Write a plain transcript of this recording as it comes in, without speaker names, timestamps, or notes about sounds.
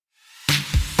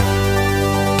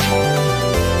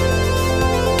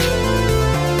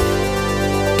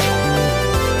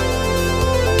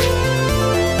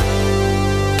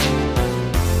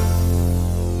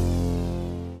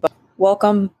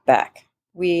Welcome back.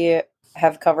 We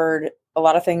have covered a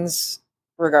lot of things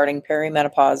regarding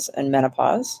perimenopause and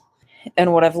menopause.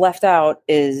 And what I've left out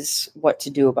is what to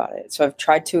do about it. So I've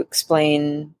tried to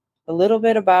explain a little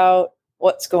bit about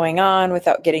what's going on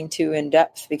without getting too in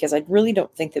depth, because I really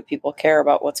don't think that people care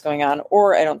about what's going on,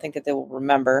 or I don't think that they will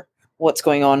remember what's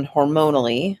going on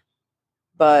hormonally.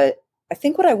 But I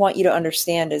think what I want you to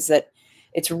understand is that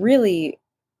it's really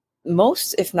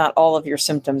most, if not all, of your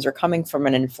symptoms are coming from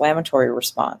an inflammatory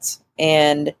response.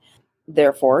 And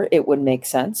therefore, it would make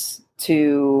sense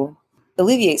to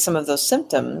alleviate some of those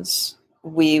symptoms.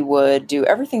 We would do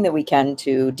everything that we can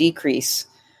to decrease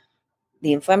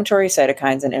the inflammatory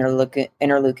cytokines and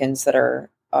interleukins that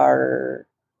are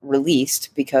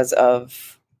released because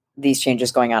of these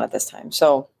changes going on at this time.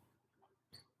 So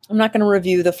I'm not going to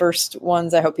review the first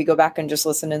ones. I hope you go back and just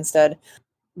listen instead.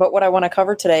 But what I want to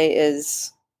cover today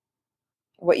is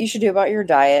what you should do about your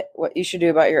diet, what you should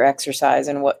do about your exercise,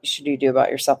 and what should you do about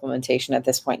your supplementation at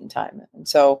this point in time. And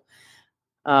so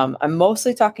I'm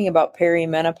mostly talking about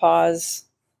perimenopause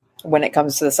when it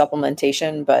comes to the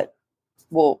supplementation, but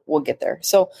we'll get there.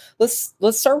 So let's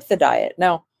start with the diet.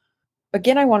 Now,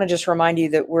 again, I want to just remind you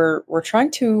that we're trying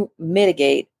to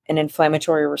mitigate an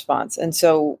inflammatory response. And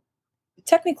so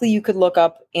technically you could look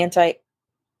up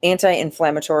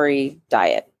anti-inflammatory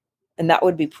diet, and that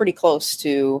would be pretty close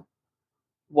to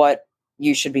what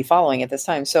you should be following at this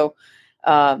time. So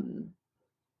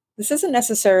this isn't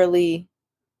necessarily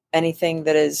anything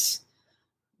that is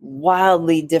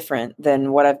wildly different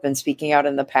than what I've been speaking about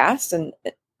in the past. And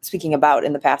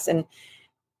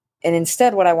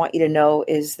instead, what I want you to know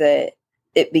is that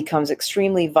it becomes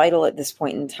extremely vital at this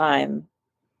point in time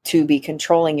to be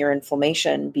controlling your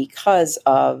inflammation because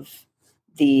of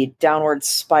the downward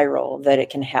spiral that it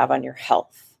can have on your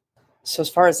health. So as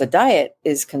far as the diet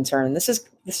is concerned, this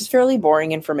is fairly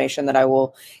boring information that I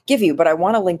will give you, but I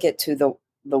want to link it to the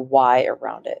why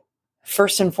around it.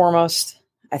 First and foremost,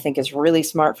 I think it's really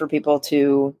smart for people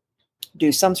to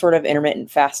do some sort of intermittent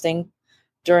fasting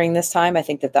during this time. I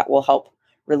think that will help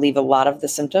relieve a lot of the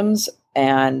symptoms,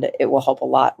 and it will help a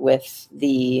lot with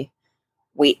the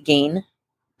weight gain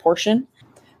portion.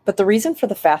 But the reason for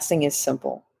the fasting is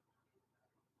simple.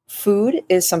 Food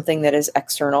is something that is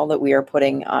external that we are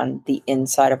putting on the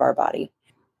inside of our body.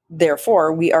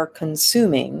 Therefore, we are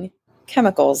consuming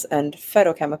chemicals and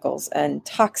phytochemicals and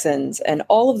toxins, and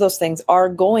all of those things are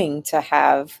going to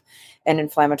have an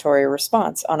inflammatory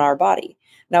response on our body.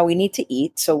 Now, we need to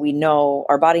eat, so we know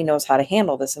our body knows how to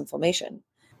handle this inflammation.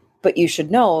 But you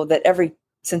should know that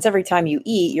since every time you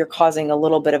eat, you're causing a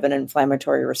little bit of an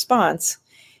inflammatory response,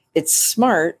 it's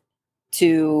smart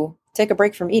to take a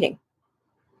break from eating.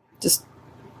 Just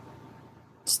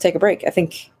take a break. I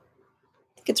think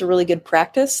it's a really good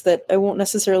practice that I won't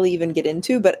necessarily even get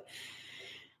into, but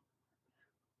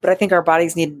I think our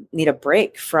bodies need a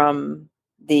break from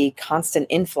the constant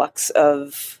influx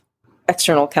of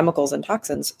external chemicals and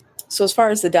toxins. So as far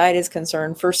as the diet is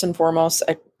concerned, first and foremost,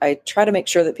 I try to make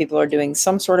sure that people are doing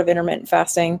some sort of intermittent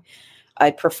fasting. I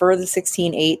prefer the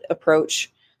 16-8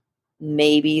 approach,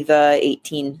 maybe the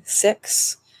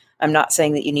 18-6. I'm not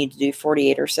saying that you need to do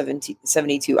 48 or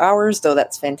 72 hours, though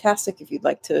that's fantastic if you'd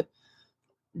like to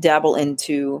dabble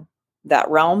into that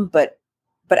realm, but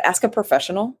ask a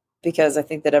professional, because I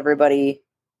think that everybody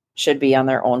should be on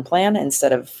their own plan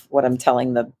instead of what I'm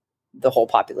telling the whole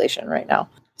population right now.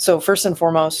 So first and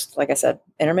foremost, like I said,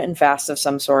 intermittent fast of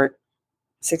some sort.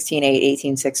 16-8,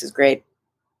 18-6 is great.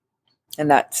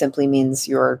 And that simply means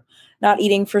you're not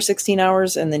eating for 16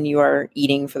 hours and then you are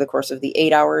eating for the course of the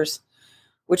 8 hours,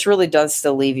 which really does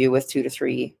still leave you with 2 to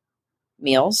 3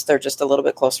 meals. They're just a little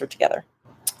bit closer together.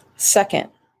 Second,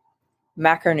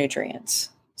 macronutrients.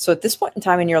 So at this point in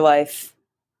time in your life,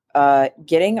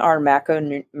 getting our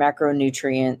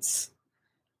macronutrients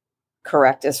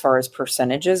correct as far as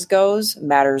percentages goes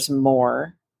matters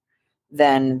more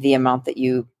than the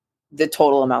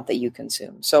total amount that you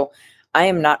consume. So I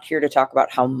am not here to talk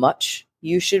about how much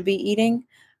you should be eating.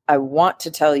 I want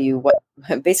to tell you what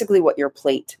your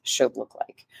plate should look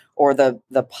like, or the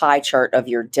pie chart of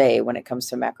your day when it comes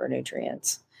to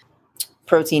macronutrients.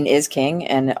 Protein is king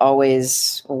and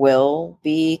always will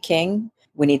be king.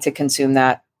 We need to consume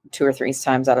that 2 or 3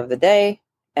 times out of the day.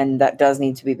 And that does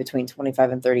need to be between 25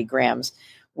 and 30 grams,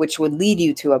 which would lead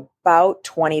you to about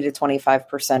 20 to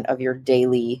 25% of your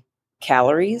daily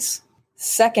calories.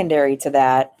 Secondary to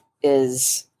that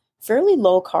is fairly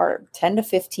low carb, 10 to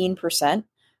 15%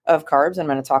 of carbs. I'm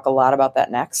going to talk a lot about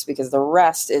that next, because the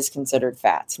rest is considered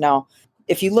fats. Now,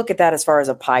 if you look at that as far as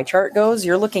a pie chart goes,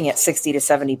 you're looking at 60 to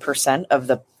 70% of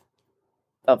the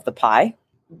pie.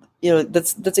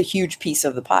 That's a huge piece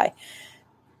of the pie.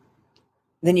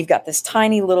 then you've got this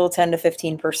tiny little 10 to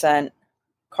 15%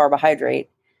 carbohydrate,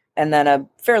 and then a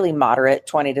fairly moderate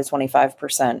 20 to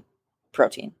 25%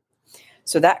 protein.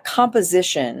 So that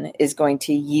composition is going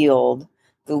to yield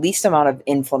the least amount of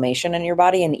inflammation in your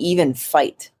body and even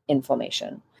fight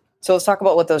inflammation. So let's talk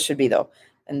about what those should be, though.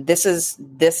 And this is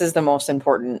the most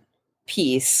important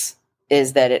piece,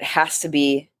 is that it has to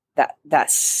be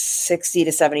that 60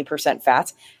 to 70%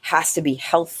 fats has to be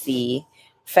healthy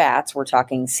fats. We're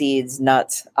talking seeds,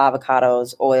 nuts,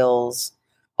 avocados, oils,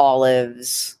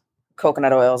 olives,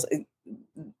 coconut oils,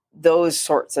 those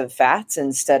sorts of fats,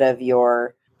 instead of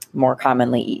your more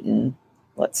commonly eaten,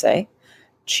 let's say,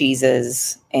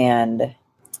 cheeses and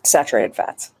saturated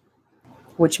fats,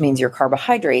 which means your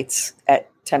carbohydrates at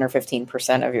 10 or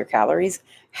 15% of your calories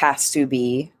has to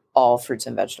be all fruits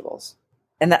and vegetables.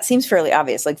 And that seems fairly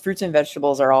obvious. Like, fruits and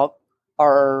vegetables are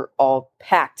all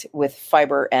packed with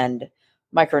fiber and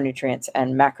micronutrients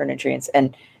and macronutrients,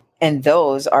 and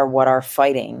those are what are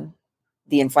fighting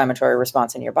the inflammatory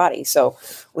response in your body. So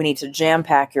we need to jam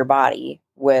pack your body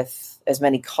with as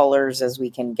many colors as we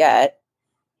can get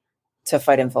to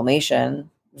fight inflammation,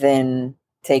 then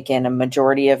take in a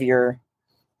majority of your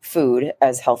food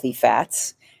as healthy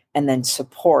fats, and then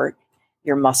support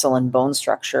your muscle and bone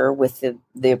structure with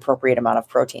the appropriate amount of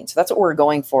protein. So that's what we're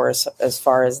going for as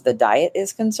far as the diet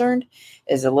is concerned,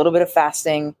 is a little bit of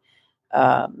fasting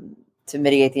to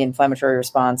mitigate the inflammatory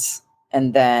response,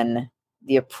 and then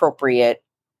the appropriate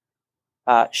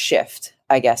shift,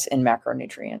 I guess, in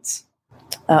macronutrients.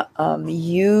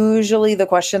 Usually the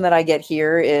question that I get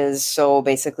here is, so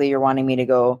basically you're wanting me to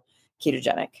go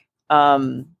ketogenic.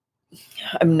 I'm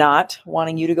not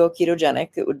wanting you to go ketogenic.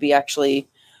 It would be actually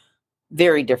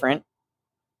very different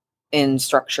in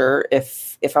structure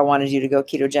if I wanted you to go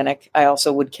ketogenic. I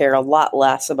also would care a lot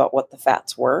less about what the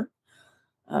fats were.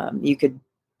 You could,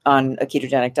 on a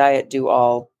ketogenic diet, do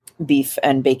all beef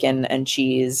and bacon and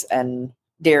cheese and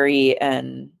dairy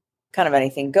and kind of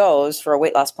anything goes for a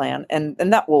weight loss plan. And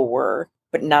that will work,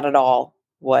 but not at all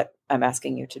what I'm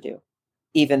asking you to do.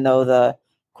 Even though the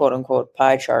quote unquote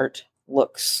pie chart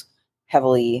looks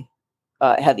heavy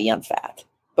on fat.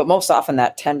 But most often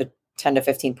that 10 to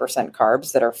 15%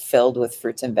 carbs that are filled with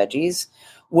fruits and veggies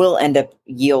will end up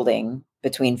yielding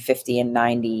between 50 and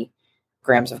 90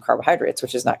 grams of carbohydrates,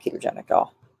 which is not ketogenic at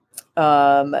all.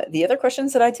 The other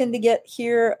questions that I tend to get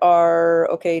here are,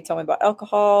 okay, tell me about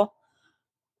alcohol.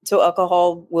 So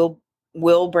alcohol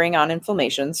will bring on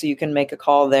inflammation. So you can make a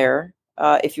call there.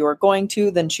 If you are going to,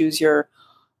 then choose your,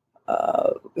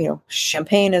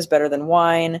 champagne is better than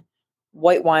wine.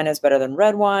 White wine is better than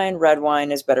red wine. Red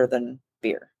wine is better than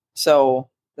beer. So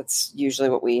that's usually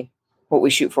what we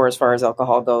shoot for as far as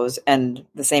alcohol goes. And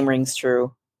the same rings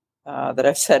true that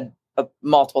I've said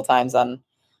multiple times on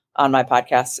my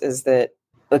podcast, is that,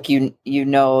 look, you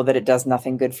know that it does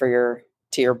nothing good to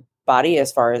your body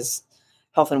as far as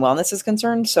health and wellness is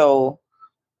concerned. So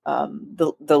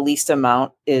the least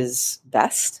amount is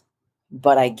best,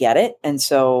 but I get it. And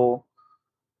so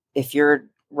if you're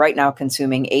right now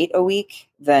consuming 8 a week,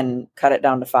 then cut it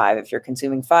down to 5. If you're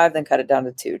consuming 5, then cut it down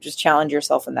to 2. Just challenge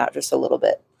yourself in that just a little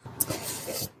bit.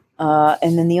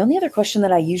 And then the only other question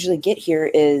that I usually get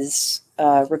here is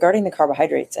regarding the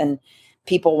carbohydrates, and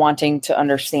people wanting to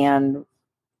understand,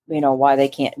 why they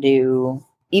can't do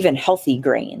even healthy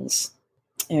grains,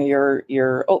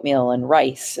 your oatmeal and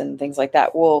rice and things like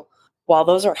that. Well, while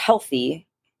those are healthy,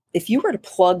 if you were to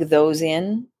plug those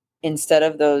in instead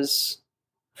of those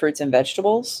fruits and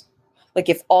vegetables, like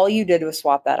if all you did was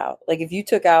swap that out, like if you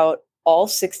took out all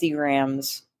 60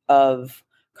 grams of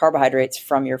carbohydrates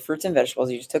from your fruits and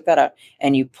vegetables, you just took that out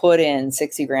and you put in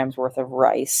 60 grams worth of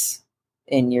rice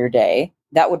in your day,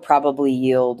 that would probably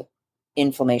yield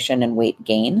inflammation and weight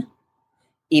gain,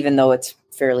 even though it's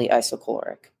fairly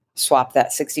isocaloric. Swap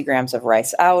that 60 grams of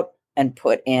rice out and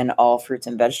put in all fruits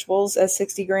and vegetables as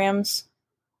 60 grams,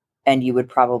 and you would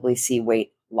probably see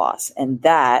weight loss. And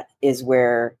that is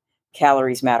where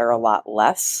calories matter a lot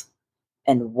less,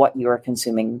 and what you are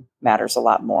consuming matters a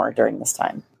lot more during this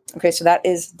time. Okay, so that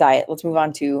is diet. Let's move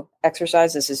on to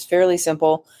exercise. This is fairly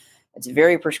simple. It's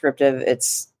very prescriptive.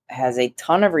 Has a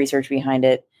ton of research behind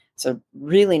it. So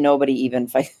really nobody even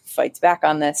fights back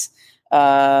on this.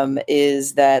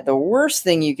 Is that the worst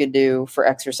thing you could do for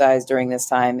exercise during this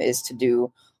time is to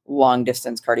do long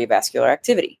distance cardiovascular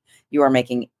activity. You are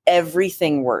making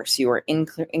everything worse. You are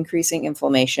increasing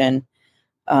inflammation.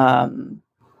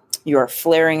 You are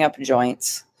flaring up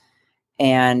joints,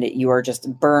 and you are just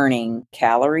burning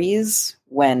calories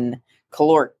when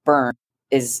caloric burn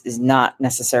is not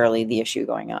necessarily the issue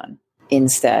going on.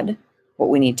 Instead, what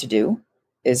we need to do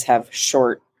is have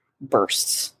short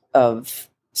bursts of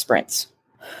sprints.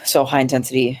 So high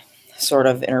intensity sort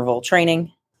of interval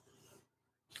training.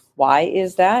 Why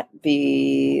is that?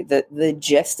 The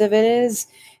gist of it is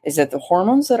that the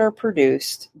hormones that are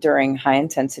produced during high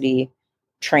intensity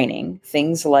training,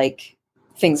 things like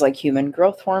human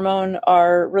growth hormone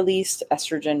are released,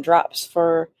 estrogen drops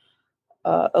for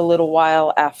a little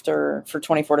while after, for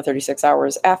 24 to 36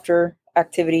 hours after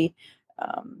activity.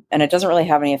 And it doesn't really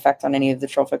have any effect on any of the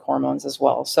trophic hormones as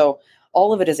well. So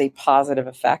all of it is a positive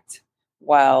effect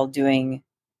while doing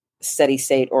steady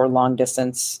state or long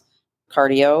distance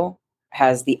cardio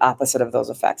has the opposite of those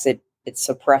effects. It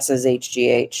suppresses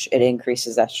HGH, it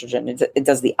increases estrogen. It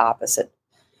does the opposite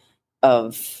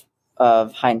of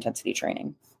high intensity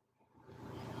training.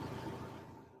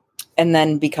 And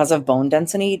then because of bone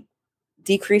density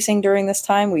decreasing during this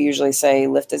time, we usually say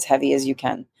lift as heavy as you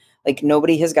can. Like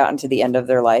nobody has gotten to the end of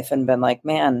their life and been like,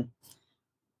 man,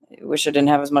 I wish I didn't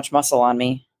have as much muscle on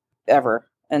me ever.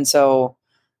 And so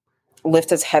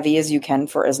lift as heavy as you can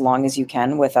for as long as you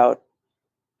can without,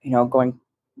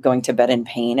 going to bed in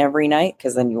pain every night,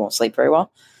 because then you won't sleep very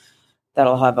well.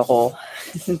 That'll have a whole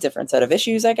different set of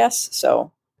issues, I guess.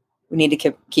 So we need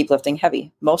to keep lifting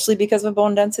heavy, mostly because of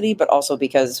bone density, but also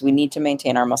because we need to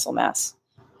maintain our muscle mass.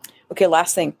 Okay,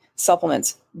 last thing,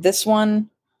 supplements. This one,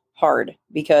 hard,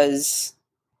 because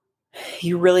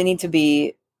you really need to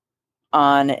be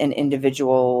on an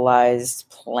individualized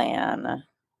plan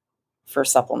for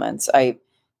supplements. It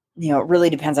really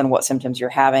depends on what symptoms you're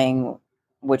having,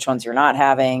 which ones you're not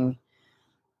having,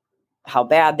 how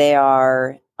bad they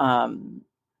are.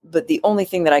 But the only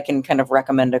thing that I can kind of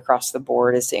recommend across the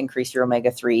board is to increase your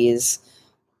omega-3s,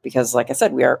 because like I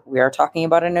said, we are talking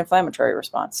about an inflammatory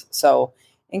response. So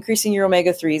increasing your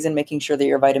omega-3s and making sure that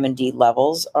your vitamin D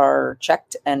levels are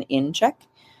checked and in check.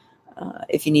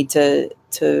 If you need to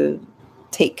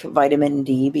take vitamin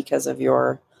D because of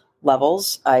your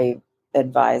levels, I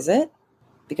advise it,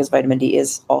 because vitamin D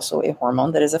is also a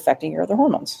hormone that is affecting your other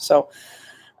hormones. So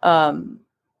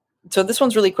this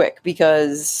one's really quick,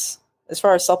 because as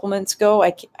far as supplements go,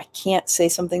 I can't say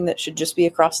something that should just be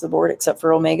across the board except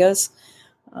for omegas.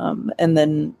 And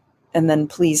then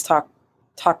please talk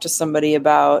to somebody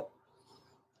about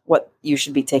what you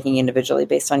should be taking individually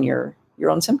based on your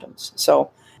own symptoms.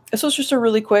 So this was just a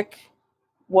really quick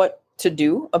what to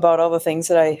do about all the things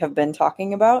that I have been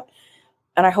talking about.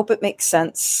 And I hope it makes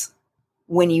sense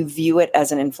when you view it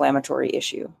as an inflammatory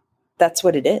issue. That's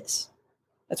what it is.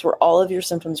 That's where all of your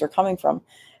symptoms are coming from.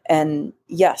 And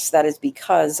yes, that is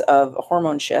because of a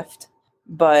hormone shift.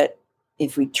 But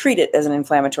if we treat it as an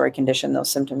inflammatory condition, those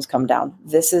symptoms come down.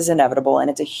 This is inevitable, and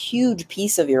it's a huge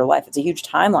piece of your life. It's a huge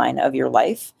timeline of your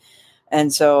life.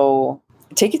 And so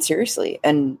take it seriously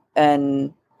and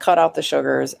cut out the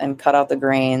sugars and cut out the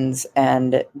grains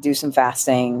and do some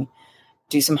fasting,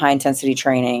 do some high intensity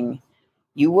training.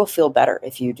 You will feel better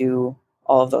if you do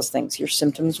all of those things. Your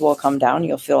symptoms will come down.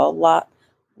 You'll feel a lot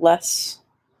less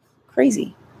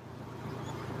crazy.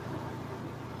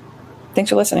 Thanks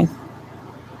for listening.